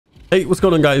Hey, what's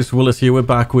going on, guys? Willis here. We're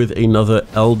back with another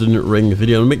Elden Ring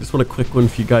video. I'll make this one a quick one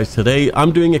for you guys today.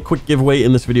 I'm doing a quick giveaway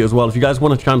in this video as well. If you guys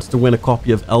want a chance to win a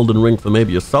copy of Elden Ring for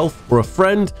maybe yourself or a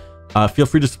friend, feel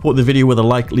free to support the video with a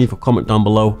like, leave a comment down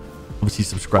below. Obviously,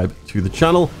 subscribe to the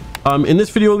channel. In this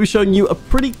video, we'll be showing you a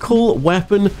pretty cool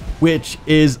weapon, which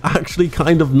is actually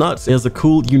kind of nuts. It has a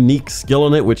cool, unique skill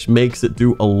on it, which makes it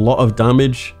do a lot of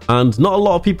damage, and not a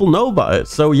lot of people know about it.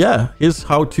 So yeah, here's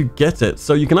how to get it.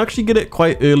 So you can actually get it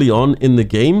quite early on in the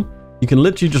game. You can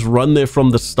literally just run there from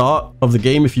the start of the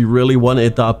game if you really want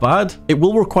it that bad. It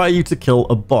will require you to kill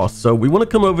a boss. So we want to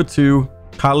come over to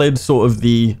Khalid, sort of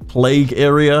the plague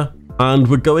area. And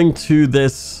we're going to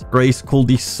this grace called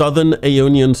the Southern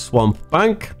Aeonian Swamp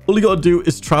Bank. All you got to do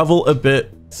is travel a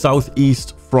bit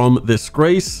southeast from this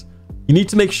grace. You need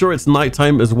to make sure it's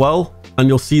nighttime as well. And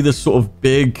you'll see this sort of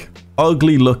big,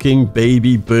 ugly looking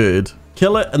baby bird.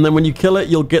 Kill it, and then when you kill it,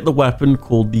 you'll get the weapon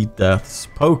called the Death's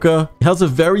Poker. It has a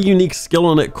very unique skill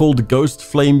on it called Ghost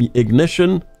Flame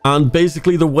Ignition. And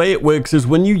basically the way it works is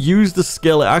when you use the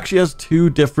skill, it actually has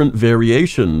two different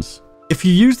variations. If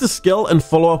you use the skill and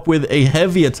follow up with a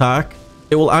heavy attack,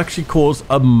 it will actually cause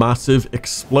a massive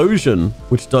explosion,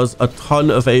 which does a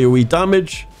ton of AoE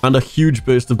damage and a huge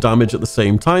burst of damage at the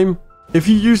same time. If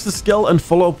you use the skill and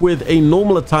follow up with a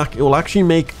normal attack, it will actually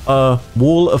make a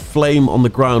wall of flame on the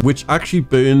ground, which actually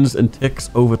burns and ticks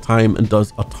over time and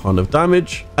does a ton of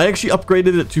damage. I actually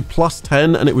upgraded it to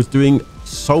 +10 and it was doing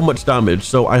so much damage.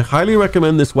 So I highly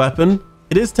recommend this weapon.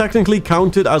 It is technically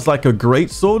counted as like a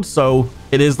greatsword, so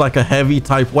it is like a heavy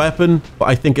type weapon, but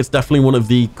I think it's definitely one of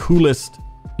the coolest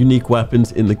unique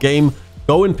weapons in the game.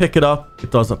 Go and pick it up.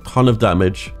 It does a ton of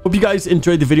damage. Hope you guys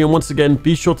enjoyed the video. And once again,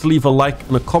 be sure to leave a like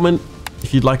and a comment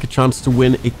if you'd like a chance to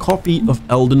win a copy of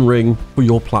Elden Ring for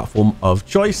your platform of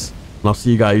choice. And I'll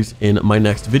see you guys in my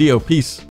next video. Peace.